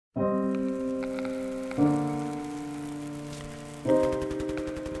So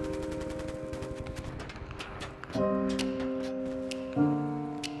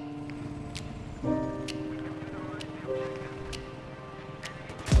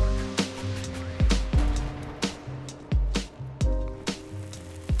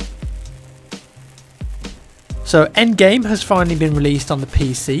Endgame has finally been released on the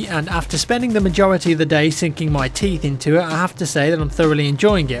PC, and after spending the majority of the day sinking my teeth into it, I have to say that I'm thoroughly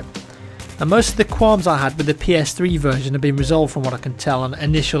enjoying it. And most of the qualms I had with the PS3 version have been resolved from what I can tell on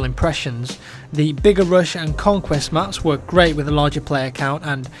initial impressions. The bigger rush and conquest maps work great with a larger player count,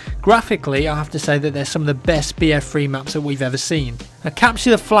 and graphically I have to say that they're some of the best BF3 maps that we've ever seen. Now,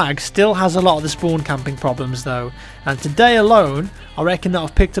 Capture the Flag still has a lot of the spawn camping problems though, and today alone I reckon that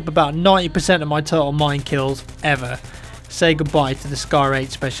I've picked up about 90% of my total mine kills ever. Say goodbye to the Scar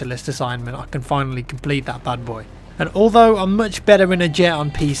 8 Specialist assignment. I can finally complete that bad boy. And although I'm much better in a jet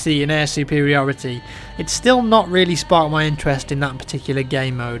on PC in air superiority, it's still not really sparked my interest in that particular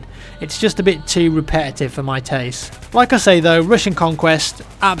game mode. It's just a bit too repetitive for my taste. Like I say though, Russian Conquest,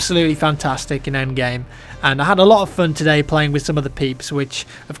 absolutely fantastic in Endgame, and I had a lot of fun today playing with some of the peeps, which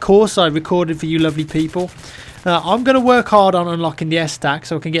of course I recorded for you lovely people. I'm going to work hard on unlocking the S-Stack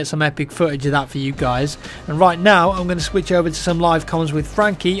so I can get some epic footage of that for you guys, and right now I'm going to switch over to some live comms with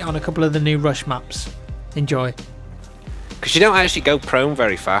Frankie on a couple of the new Rush maps. Enjoy. Because you don't actually go prone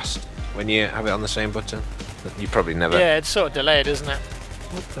very fast when you have it on the same button. You probably never... Yeah, it's sort of delayed, isn't it?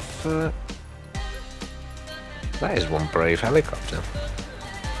 What the fuck? That is one brave helicopter.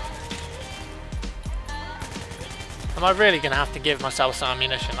 Am I really going to have to give myself some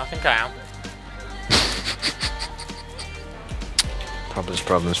ammunition? I think I am.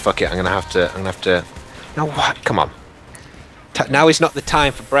 Problems. Fuck it. I'm gonna have to. No, what? Come on. Now is not the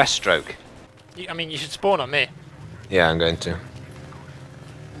time for breaststroke. I mean, you should spawn on me. Yeah, I'm going to.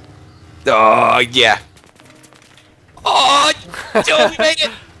 Oh yeah. Oh, don't make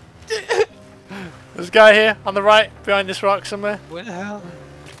it. There's a guy here on the right, behind this rock somewhere. Where the hell?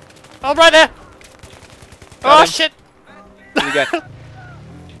 Oh, right there. Got Oh him. shit. Here we go.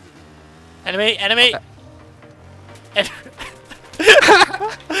 Enemy.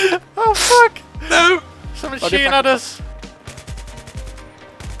 Oh fuck! No! Someone's shooting at us!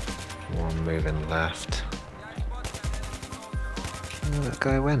 One moving left. Where that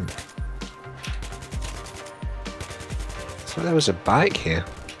guy went? So there was a bike here.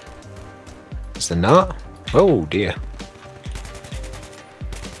 Is there not? Oh dear.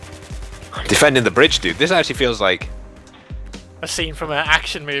 I'm defending the bridge, dude. This actually feels like a scene from an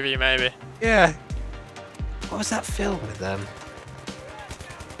action movie, maybe. Yeah. What was that film with them?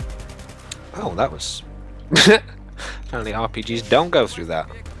 Oh, that was... Apparently RPGs don't go through that.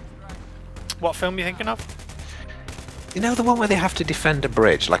 What film are you thinking of? You know the one where they have to defend a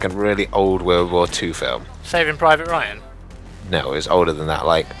bridge, like a really old World War II film? Saving Private Ryan? No, it was older than that,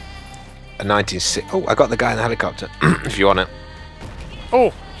 like a 1960... Oh, I got the guy in the helicopter, if you want it.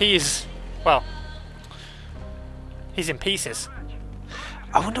 Oh, he's... well... he's in pieces.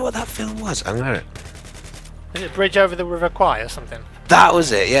 I wonder what that film was. I'm gonna... Is it Bridge Over the River Kwai or something? That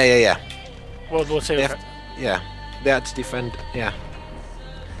was it, yeah. World War II. Yeah, they had to defend, yeah.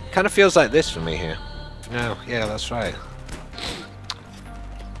 Kind of feels like this for me here. No, yeah, that's right.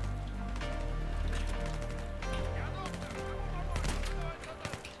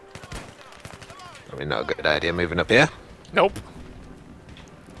 Probably not a good idea moving up here. Nope.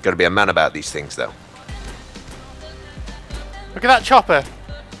 Gotta be a man about these things though. Look at that chopper.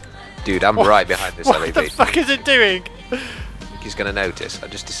 Dude, I'm right behind this LAV. What the fuck is it doing? I think he's gonna notice. I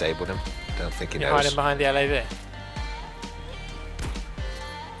just disabled him. Don't think he You're knows. hiding behind the LAV.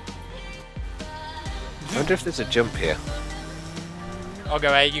 I wonder if there's a jump here. I'll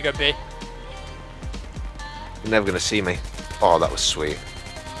go A, you go B. You're never gonna see me. Oh, that was sweet.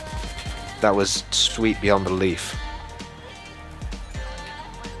 That was sweet beyond belief.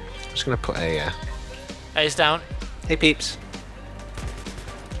 I'm just gonna put a... A's down. Hey peeps.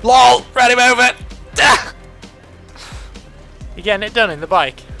 LOL! Ran him over! You getting it done in the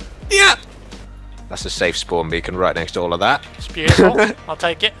bike? Yeah! That's a safe spawn beacon right next to all of that. It's beautiful. I'll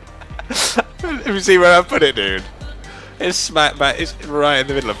take it. If you see where I put it, dude. It's smack back. It's right in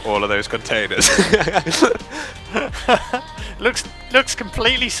the middle of all of those containers. looks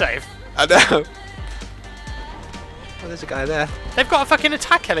completely safe. I know. Oh, there's a guy there. They've got a fucking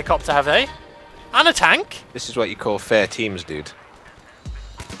attack helicopter, have they? And a tank? This is what you call fair teams, dude.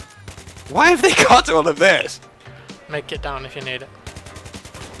 Why have they got all of this? Make it down if you need it.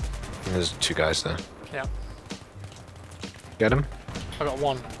 There's two guys there. Yeah. Get him? I got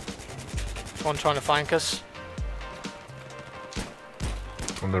one. One trying to flank us.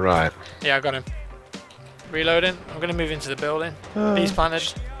 On the right. Yeah, I got him. Reloading. I'm going to move into the building. Bees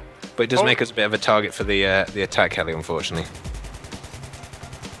planted. But it does make us a bit of a target for the attack heli, unfortunately.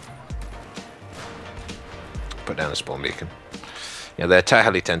 Put down a spawn beacon. Yeah, the attack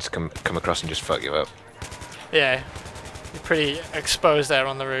heli tends to come across and just fuck you up. Yeah, you're pretty exposed there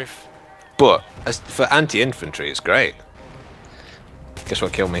on the roof. But as for anti-infantry, it's great. Guess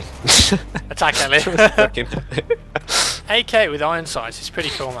what killed me? Attack heli. AK with iron sights is pretty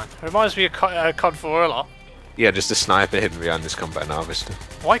cool, man. It reminds me of COD 4 a lot. Yeah, just a sniper hidden behind this combat harvester.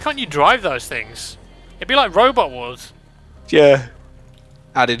 Why can't you drive those things? It'd be like Robot Wars. Yeah.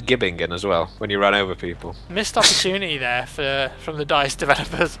 Added gibbing in as well when you run over people. Missed opportunity there from the DICE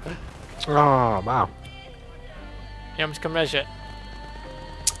developers. Oh wow. You want me to come measure it?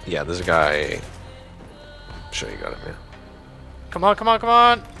 Yeah, there's a guy. I'm sure you got him, yeah. Come on, come on, come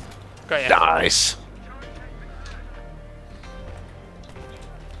on! Got you. Nice.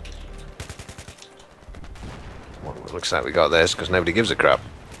 Well, it looks like we got this because nobody gives a crap.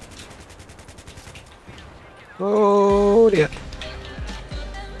 Oh dear.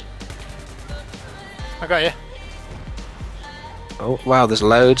 I got you. Oh wow, there's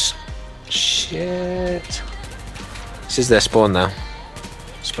loads. Shit. This is their spawn now, I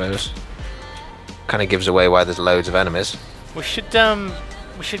suppose. Kind of gives away why there's loads of enemies. We should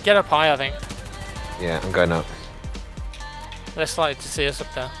get up high, I think. Yeah, I'm going up. Less likely to see us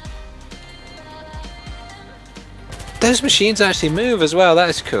up there. Those machines actually move as well. That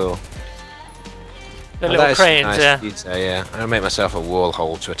is cool. The little cranes, nice yeah. Detail, yeah. I'll make myself a wall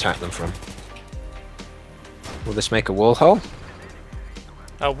hole to attack them from. Will this make a wall hole?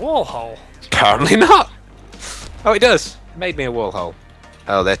 A wall hole? Apparently not. Oh, it does. It made me a wall hole.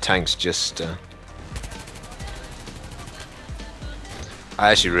 Oh, their tanks just.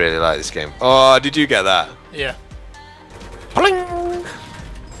 I actually really like this game. Oh, did you get that? Yeah. Bling!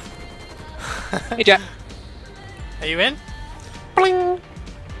 Hey, Jack. Are you in? Bling!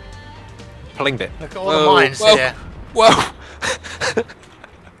 Blinged it. Look at all the mines here. Whoa!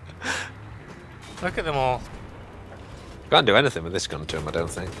 Look at them all. Can't do anything with this gun to him, I don't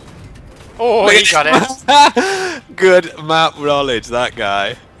think. Oh, he got it. Good map knowledge, that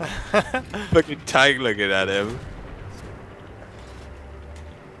guy. Fucking tank looking at him.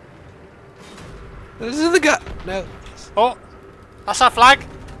 This is the guy. No. Oh, that's our flag.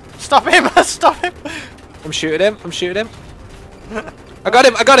 Stop him! Stop him! I'm shooting him. I'm shooting him. I got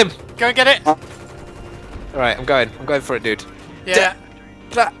him. I got him. Go and get it. All right, I'm going. I'm going for it, dude. Yeah.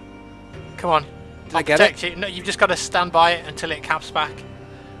 Come Come on. Did I get protect you. No, you've just got to stand by it until it caps back.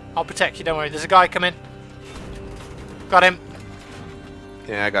 I'll protect you. Don't worry. There's a guy coming. Got him.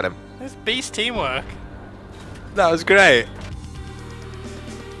 Yeah, I got him. It's beast teamwork. That was great.